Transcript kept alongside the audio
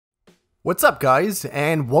What's up guys,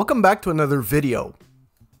 and welcome back to another video.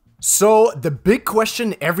 So the big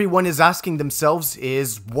question everyone is asking themselves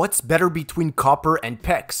is what's better between copper and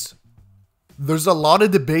PEX? There's a lot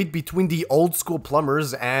of debate between the old school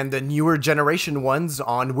plumbers and the newer generation ones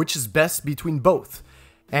on which is best between both.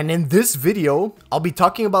 And in this video, I'll be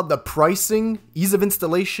talking about the pricing, ease of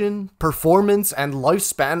installation, performance, and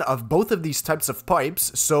lifespan of both of these types of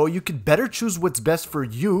pipes so you could better choose what's best for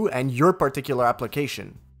you and your particular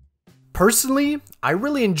application. Personally, I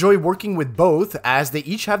really enjoy working with both as they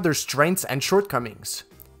each have their strengths and shortcomings.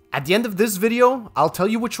 At the end of this video, I'll tell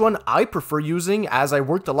you which one I prefer using as I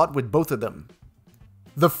worked a lot with both of them.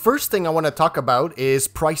 The first thing I want to talk about is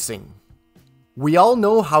pricing. We all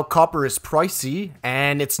know how copper is pricey,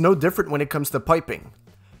 and it's no different when it comes to piping.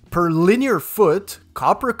 Per linear foot,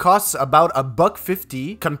 copper costs about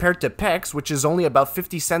 $1.50 compared to PEX, which is only about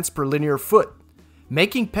 50 cents per linear foot,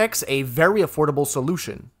 making PEX a very affordable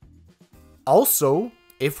solution. Also,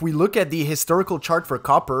 if we look at the historical chart for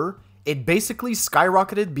copper, it basically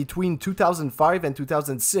skyrocketed between 2005 and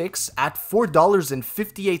 2006 at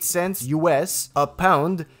 $4.58 US a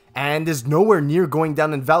pound and is nowhere near going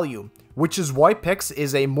down in value, which is why PEX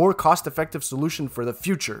is a more cost-effective solution for the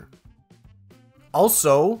future.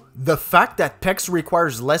 Also, the fact that PEX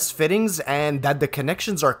requires less fittings and that the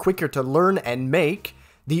connections are quicker to learn and make,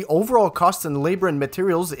 the overall cost in labor and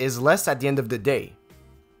materials is less at the end of the day.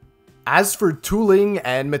 As for tooling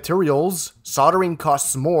and materials, soldering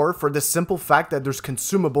costs more for the simple fact that there's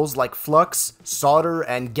consumables like flux, solder,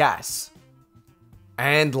 and gas.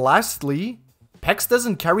 And lastly, PEX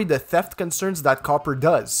doesn't carry the theft concerns that copper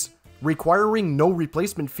does, requiring no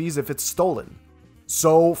replacement fees if it's stolen.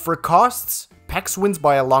 So for costs, PEX wins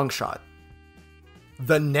by a long shot.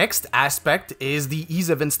 The next aspect is the ease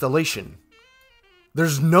of installation.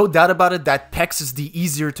 There's no doubt about it that PEX is the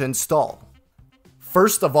easier to install.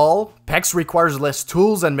 First of all, PEX requires less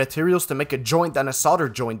tools and materials to make a joint than a solder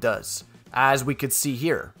joint does, as we could see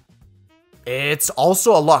here. It's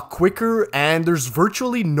also a lot quicker and there's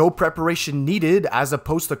virtually no preparation needed as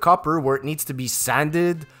opposed to copper where it needs to be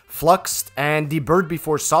sanded, fluxed, and deburred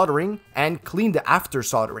before soldering and cleaned after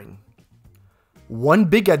soldering. One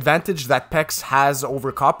big advantage that PEX has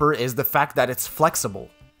over copper is the fact that it's flexible.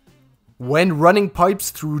 When running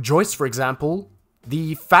pipes through joists, for example,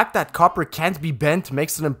 the fact that copper can't be bent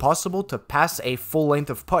makes it impossible to pass a full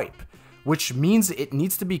length of pipe, which means it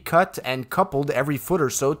needs to be cut and coupled every foot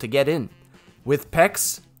or so to get in. With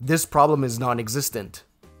PEX, this problem is non-existent.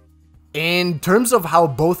 In terms of how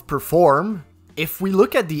both perform, if we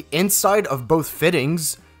look at the inside of both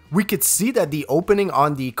fittings, we could see that the opening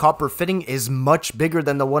on the copper fitting is much bigger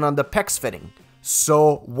than the one on the PEX fitting.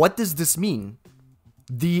 So what does this mean?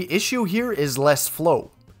 The issue here is less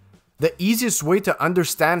flow. The easiest way to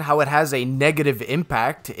understand how it has a negative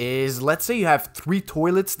impact is, let's say you have 3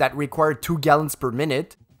 toilets that require 2 gallons per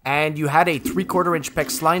minute, and you had a 3/4 inch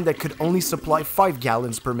PEX line that could only supply 5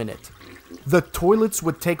 gallons per minute. The toilets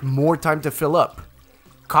would take more time to fill up.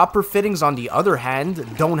 Copper fittings, on the other hand,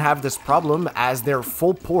 don't have this problem as they're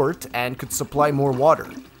full port and could supply more water.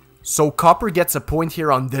 So copper gets a point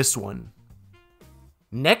here on this one.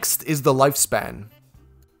 Next is the lifespan.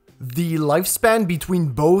 The lifespan between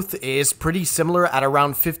both is pretty similar at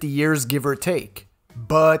around 50 years, give or take.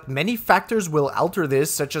 But many factors will alter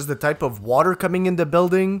this, such as the type of water coming in the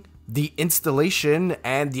building, the installation,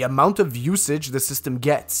 and the amount of usage the system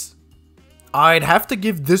gets. I'd have to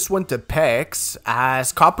give this one to PEX,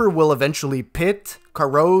 as copper will eventually pit,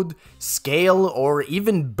 corrode, scale, or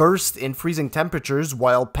even burst in freezing temperatures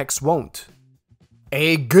while PEX won't.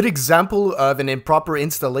 A good example of an improper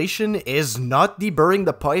installation is not deburring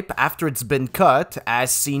the pipe after it's been cut,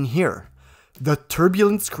 as seen here. The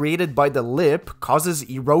turbulence created by the lip causes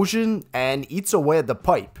erosion and eats away at the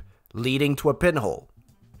pipe, leading to a pinhole.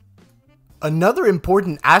 Another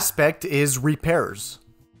important aspect is repairs.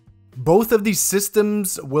 Both of these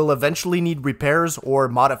systems will eventually need repairs or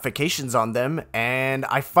modifications on them, and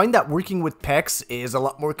I find that working with PEX is a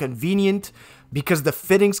lot more convenient because the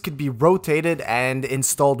fittings could be rotated and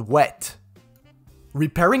installed wet.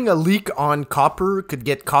 Repairing a leak on copper could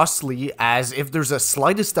get costly, as if there's a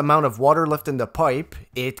slightest amount of water left in the pipe,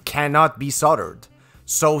 it cannot be soldered.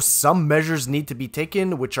 So some measures need to be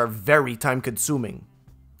taken, which are very time consuming.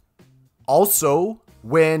 Also,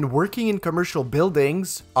 when working in commercial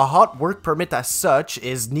buildings, a hot work permit as such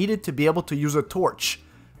is needed to be able to use a torch,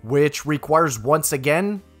 which requires, once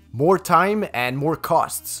again, more time and more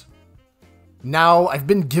costs. Now, I've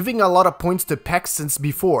been giving a lot of points to PEX since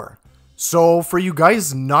before, so for you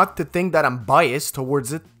guys not to think that I'm biased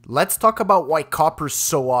towards it, let's talk about why copper's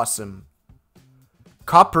so awesome.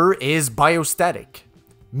 Copper is biostatic.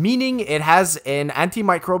 meaning it has an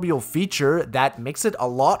antimicrobial feature that makes it a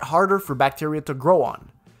lot harder for bacteria to grow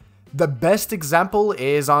on. The best example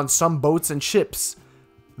is on some boats and ships.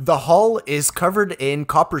 The hull is covered in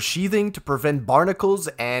copper sheathing to prevent barnacles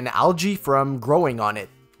and algae from growing on it.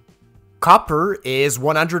 Copper is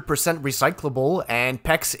 100% recyclable and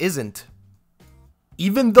PEX isn't.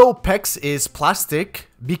 Even though PEX is plastic,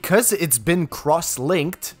 because it's been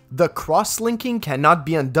cross-linked, the cross-linking cannot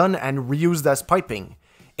be undone and reused as piping.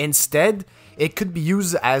 Instead, it could be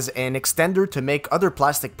used as an extender to make other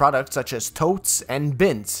plastic products such as totes and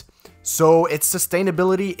bins, so its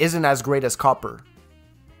sustainability isn't as great as copper.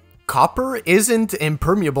 Copper isn't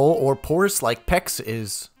impermeable or porous like PEX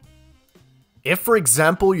is. If, for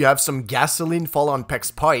example, you have some gasoline fall on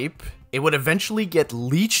PEX pipe, it would eventually get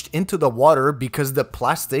leached into the water because the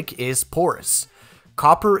plastic is porous.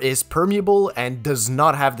 Copper is permeable and does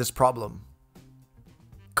not have this problem.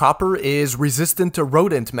 Copper is resistant to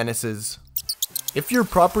rodent menaces. If your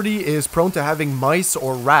property is prone to having mice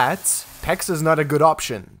or rats, PEX is not a good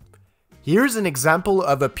option. Here's an example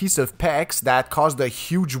of a piece of PEX that caused a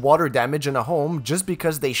huge water damage in a home just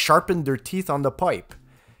because they sharpened their teeth on the pipe.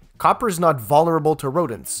 Copper is not vulnerable to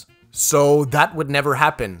rodents, so that would never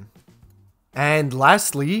happen. And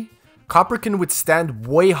lastly, copper can withstand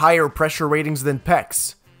way higher pressure ratings than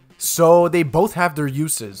PEX, so they both have their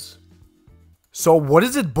uses. So what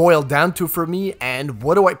does it boil down to for me, and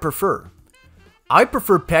what do I prefer? I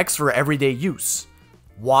prefer PEX for everyday use.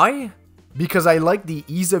 Why? Because I like the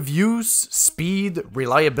ease of use, speed,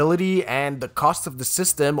 reliability, and the cost of the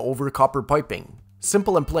system over copper piping.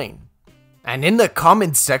 Simple and plain. And in the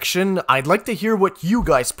comments section, I'd like to hear what you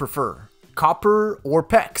guys prefer, copper or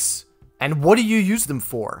PEX, and what do you use them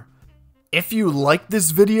for? If you like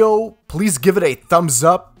this video, please give it a thumbs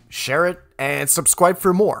up, share it, and subscribe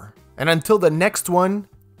for more. And until the next one,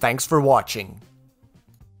 thanks for watching.